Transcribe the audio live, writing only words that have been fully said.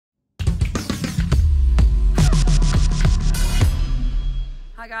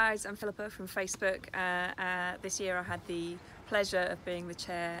guys, I'm Phillipa from Facebook. This year I had the pleasure of being the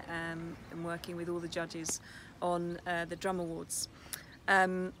chair and working with all the judges on the Drum Awards.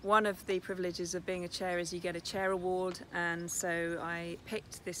 One of the privileges of being a chair is you get a chair award, and so I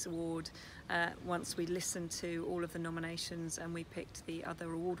picked this award once we listened to all of the nominations and we picked the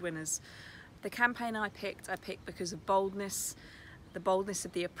other award winners. The campaign I picked because of boldness, the boldness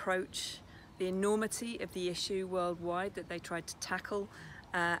of the approach, the enormity of the issue worldwide that they tried to tackle,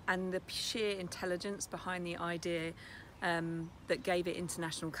 and the sheer intelligence behind the idea that gave it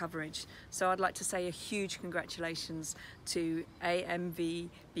international coverage. So I'd like to say a huge congratulations to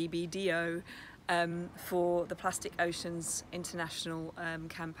AMVBBDO for the Plastic Oceans International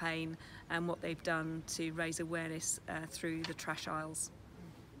campaign and what they've done to raise awareness through the trash aisles.